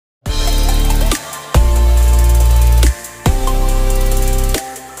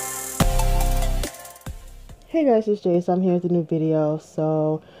Hey guys, it's Jace. I'm here with a new video.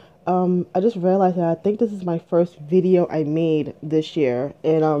 I just realized that I think this is my first video I made this year,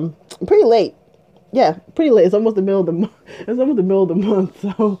 and I'm pretty late. Yeah, pretty late. It's almost the middle of the month. It's almost the middle of the month,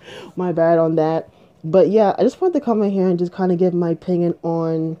 so my bad on that. But yeah, I just wanted to come in here and just kind of give my opinion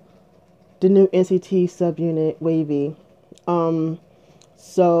on the new NCT subunit Wavy. Um,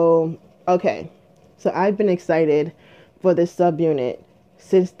 so okay, so I've been excited for this subunit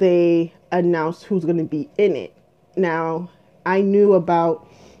since they announced who's going to be in it. Now, I knew about,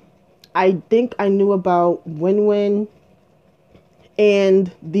 I think I knew about Win Win and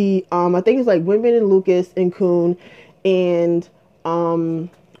I think it's like Win Win and Lucas and Kun and,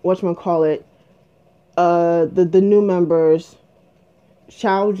 whatchamacallit, the new members,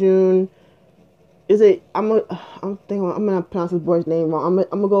 Xiao Jun. I'm thinking, I'm gonna pronounce this boy's name wrong. I'm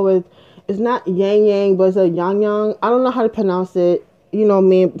gonna go with, it's not Yang Yang, but it's a Yang Yang. I don't know how to pronounce it. You know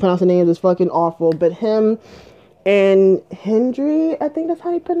me, pronouncing names is fucking awful. But him and Hendry, I think that's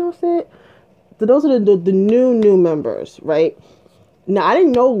how you pronounce it. So those are the new members, right? Now I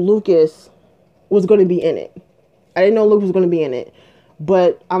didn't know Lucas was going to be in it. I didn't know Lucas was going to be in it,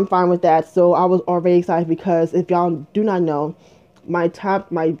 but I'm fine with that. So I was already excited because if y'all do not know, my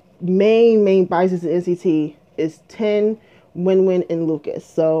main biases in NCT is 10, Win Win, and Lucas.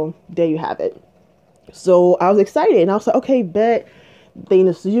 So there you have it. So I was excited, and I was like, okay, bet they in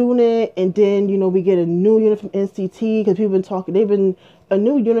this unit, and then we get a new unit from NCT because people been talking. They've been a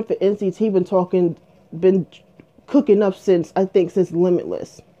new unit for NCT been cooking up since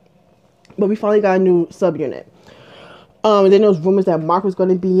Limitless, but we finally got a new subunit. And then there was rumors that Mark was going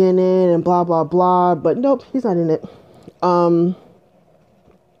to be in it and blah blah blah, but nope, he's not in it.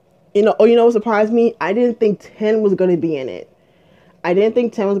 What surprised me? I didn't think 10 was going to be in it. I didn't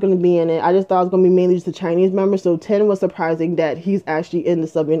think 10 was going to be in it. I just thought it was going to be mainly just a Chinese member. So 10 was surprising that he's actually in the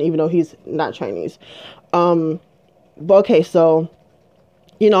subunit, even though he's not Chinese. But okay, so,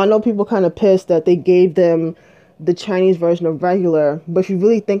 I know people kind of pissed that they gave them the Chinese version of regular. But if you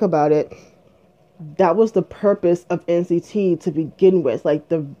really think about it, that was the purpose of NCT to begin with. Like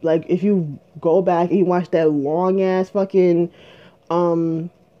if you go back and you watch that long ass fucking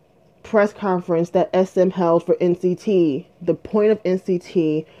press conference that SM held for NCT, the point of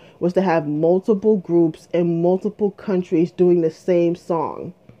NCT was to have multiple groups in multiple countries doing the same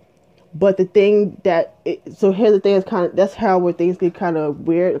song. But the thing so here's the thing, is that's how where things get kind of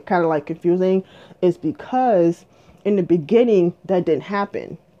weird, kind of like confusing, is because in the beginning that didn't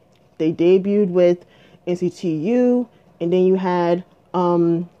happen. They debuted with NCTU, and then you had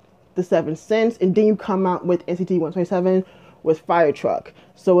the Seven Sense, and then you come out with NCT 127 with Fire Truck.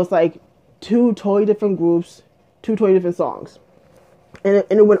 So it's like two totally different groups, two totally different songs. And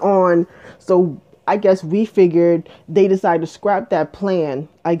it went on. So I guess we figured they decided to scrap that plan,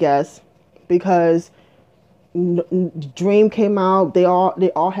 I guess, because Dream came out. They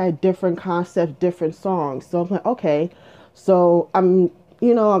all had different concepts, different songs. So I'm like, okay. So I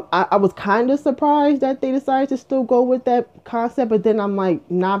was kind of surprised that they decided to still go with that concept, but then I'm like,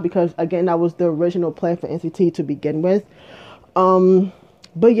 nah, because again, that was the original plan for NCT to begin with.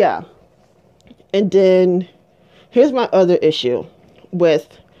 But yeah, and then here's my other issue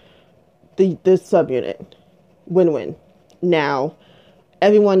with the subunit, Win Win. Now,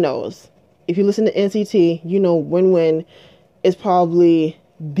 everyone knows, if you listen to NCT, Win Win is probably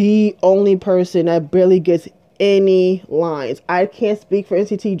the only person that barely gets any lines. I can't speak for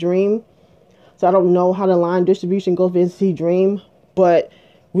NCT Dream, so I don't know how the line distribution goes for NCT Dream, but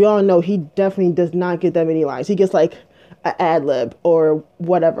we all know he definitely does not get that many lines. He gets like an ad lib or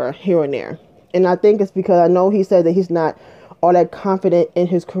whatever here and there. And I think it's because I know he said that he's not all that confident in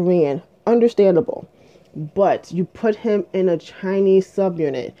his Korean. Understandable. But you put him in a Chinese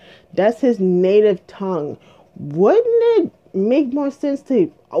subunit. That's his native tongue. Wouldn't it make more sense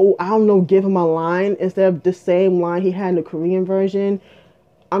to, give him a line instead of the same line he had in the Korean version?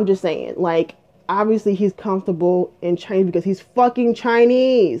 I'm just saying, like, obviously he's comfortable in Chinese because he's fucking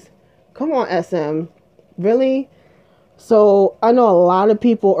Chinese. Come on, SM. Really? So I know a lot of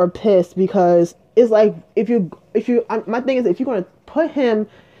people are pissed because it's like, my thing is, if you're going to put him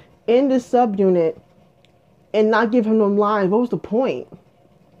in the subunit and not give him them lines, what was the point?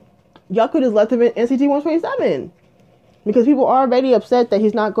 Y'all could have left him in NCT 127 because people are already upset that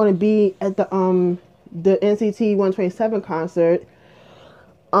he's not going to be at the NCT 127 concert.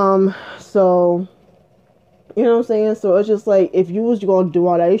 So you know what I'm saying? So it's just like, if you was going to do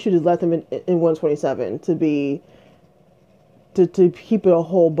all that, you should just left him in 127 to keep it a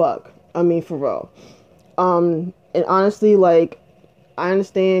whole buck. I mean, for real. And honestly, like, I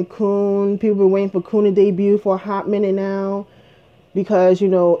understand Kun. People been waiting for Kun to debut for a hot minute now, because it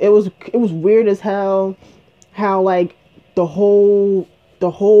was weird as hell how like the whole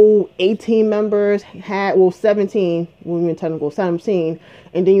 18 members had, well, 17, when we were technical, 17,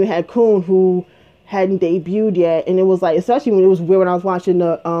 and then you had Kun, who hadn't debuted yet, and it was like, especially when it was weird when I was watching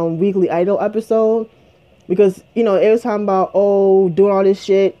the Weekly Idol episode, because it was talking about, oh, doing all this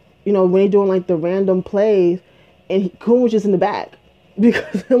shit, when they doing like the random plays, and Kun was just in the back,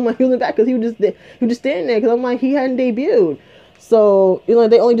 because I'm like, he was in the back because he was just standing there, because I'm like, he hadn't debuted. So, they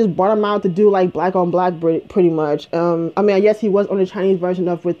only just brought him out to do like black on black pretty much. I mean, I guess he was on the Chinese version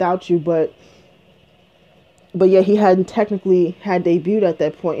of Without You, but yeah, he hadn't technically had debuted at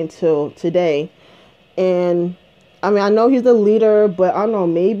that point until today. And I mean, I know he's the leader, but I don't know,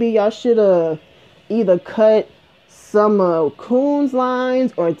 maybe y'all should have either cut some of Kun's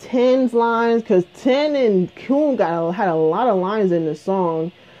lines or Ten's lines, because Ten and Kun had a lot of lines in the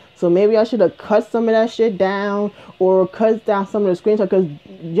song. So maybe I should have cut some of that shit down, or cut down some of the screenshots, because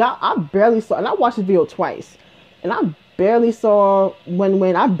y'all, I barely saw, and I watched the video twice, and I barely saw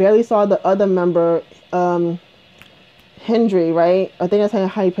when I barely saw the other member, Hendry, right? I think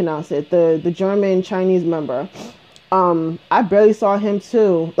that's how you pronounce it, the German Chinese member. I barely saw him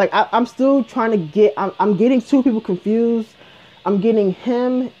too. Like I'm still trying to get. I'm getting two people confused. I'm getting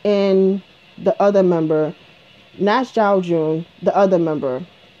him and the other member, not Zhao Jun, the other member.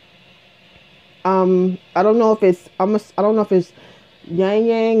 I don't know if it's I don't know if it's Yang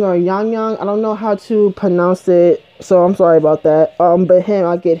Yang or Yang Yang. I don't know how to pronounce it, so I'm sorry about that. But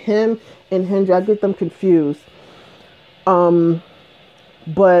I get him and Hendry. I get them confused.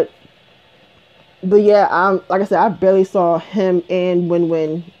 But yeah, like I said, I barely saw him and Win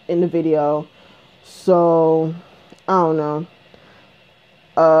Win in the video, so I don't know.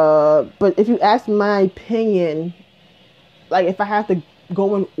 But if you ask my opinion, like if I have to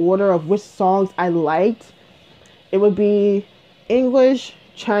go in order of which songs I liked, it would be English,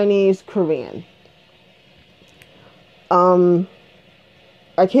 Chinese, Korean. I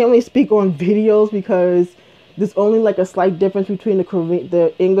can't really speak on videos because there's only like a slight difference between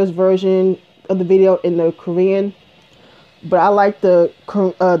the English version of the video and the Korean, but I like the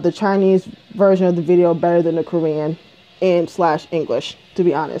Chinese version of the video better than the Korean and / English, to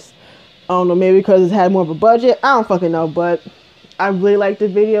be honest. I don't know, maybe because it had more of a budget, I don't fucking know, but I really like the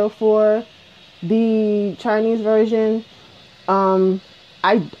video for the Chinese version. I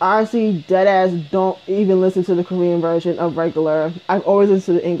honestly deadass don't even listen to the Korean version of Regular. I've always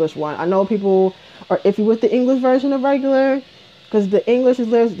listened to the English one. I know people are iffy with the English version of Regular because the English is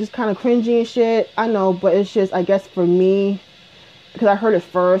just kind of cringy and shit. I know, but it's just, I guess for me, because I heard it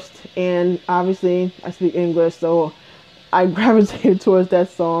first, and obviously I speak English, so I gravitated towards that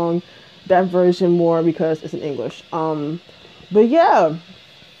song, that version more because it's in English. But yeah.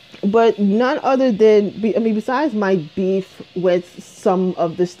 But none other than, I mean, besides my beef with some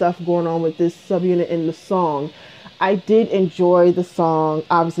of the stuff going on with this subunit in the song, I did enjoy the song,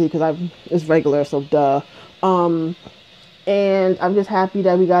 obviously, because it's Regular, so duh. And I'm just happy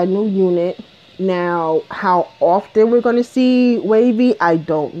that we got a new unit. Now, how often we're going to see Wavy, I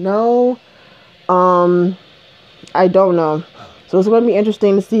don't know. I don't know. So it's going to be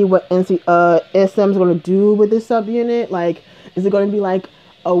interesting to see what SM is going to do with this subunit. Like, is it going to be like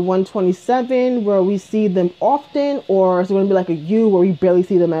a 127 where we see them often, or is it going to be like a U where we barely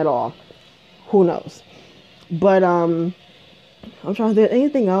see them at all? Who knows? But I'm trying to think,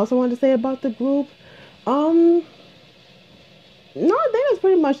 anything else I wanted to say about the group? No, I think that's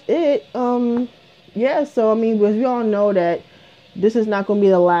pretty much it. Yeah, so I mean, because we all know that this is not going to be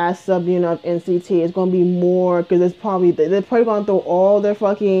the last subunit of NCT. It's going to be more, because they're probably going to throw all their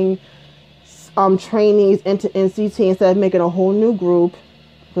fucking trainees into NCT instead of making a whole new group.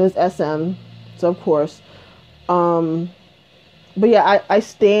 Because it's SM, so of course. But yeah, I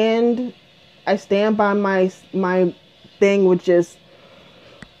stand by my thing, which is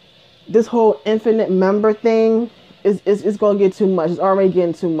this whole infinite member thing is gonna get too much. It's already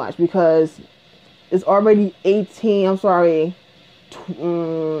getting too much because it's already 18. I'm sorry,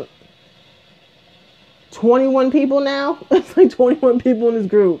 21 people now. It's like 21 people in this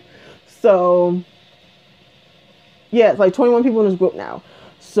group. So yeah, it's like 21 people in this group now.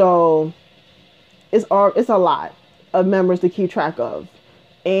 So it's a lot of members to keep track of.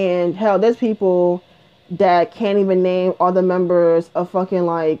 And hell, there's people that can't even name all the members of fucking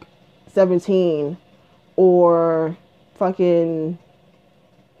like 17 or fucking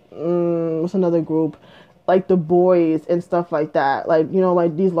what's another group, like the boys and stuff like that. Like,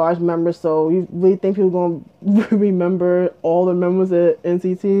 like these large members. So you really think people gonna remember all the members at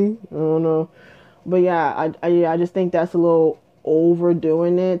NCT? I don't know. But yeah, I just think that's a little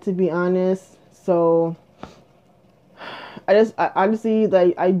overdoing it, to be honest. So I honestly,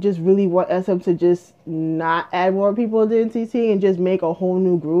 like, I just really want SM to just not add more people to NCT and just make a whole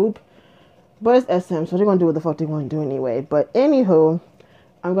new group. But it's SM, so they're gonna do what the fuck they want to do anyway. But anywho,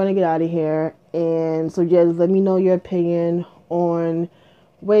 I'm gonna get out of here. And so yeah, just let me know your opinion on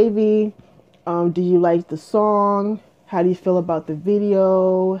Wavy. Do you like the song? How do you feel about the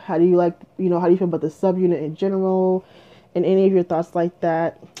video? How do you like, how do you feel about the subunit in general? And any of your thoughts like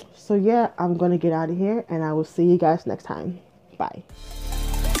that. So yeah, I'm gonna get out of here and I will see you guys next time. Bye.